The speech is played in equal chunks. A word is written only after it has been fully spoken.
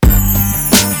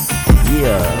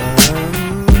yeah.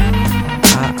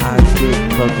 I get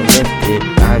fucking lifted.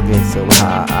 I get so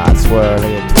high, I swirl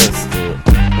and twist it.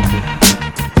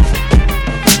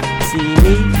 See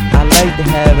me, I like to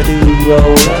have a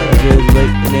do-roller, just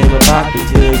waiting in my pocket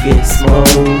to get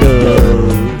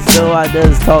smoother. So I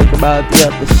just talk about the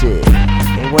other shit.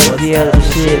 And what's the other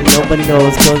shit? Nobody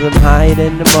knows, cause I'm higher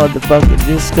than the motherfucker.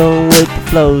 Just going with the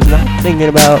flows, not thinking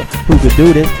about who could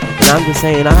do this. And I'm just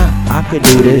saying I could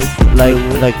do this.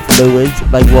 Like fluids,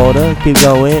 like water, keep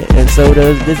going. And so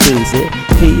does this dude.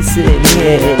 He's sitting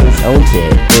here in his own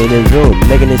shit, in his room,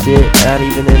 making this shit, not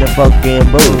even in a fucking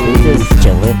booth. He's just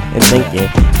chilling and thinking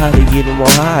how to get him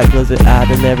more high, cause I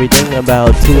done everything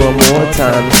about 2 or more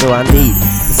times. So I need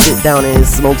to sit down and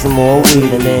smoke some more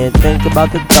weed, and then think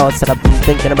about the thoughts that I've been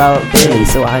thinking about daily.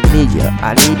 So I need you,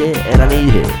 I need it, and I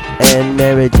need it. And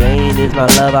Mary Jane is my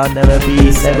love, I'll never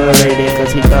be separated, cause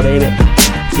she's my baby,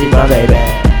 she's my baby.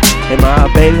 And my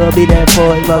baby will be there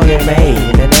for his fucking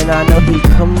man. And then I know he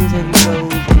comes and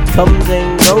goes,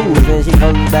 and she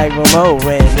comes back for more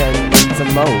and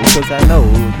some more. Cause I know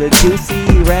the juicy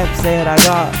raps that I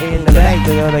got in the bag,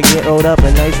 they're gonna get rolled up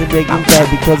and nice and big and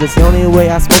fat, because it's the only way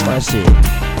I smoke my shit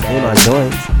in my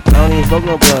joints. I don't even smoke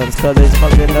no blunts, cause it's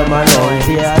fucking up my lungs.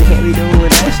 Yeah, I can't be doing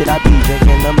that shit, I be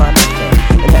drinking up my liquor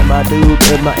and have my dude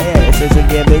in my ass. Since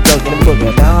again, been talking and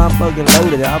cooking. Now I'm fucking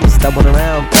loaded, I'm stumbling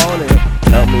around falling.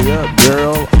 Help me up,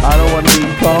 girl, I don't wanna be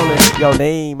calling your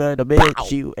name of the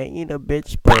bitch. You ain't a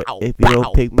bitch, but if you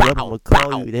don't pick me up, I'ma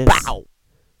call you this.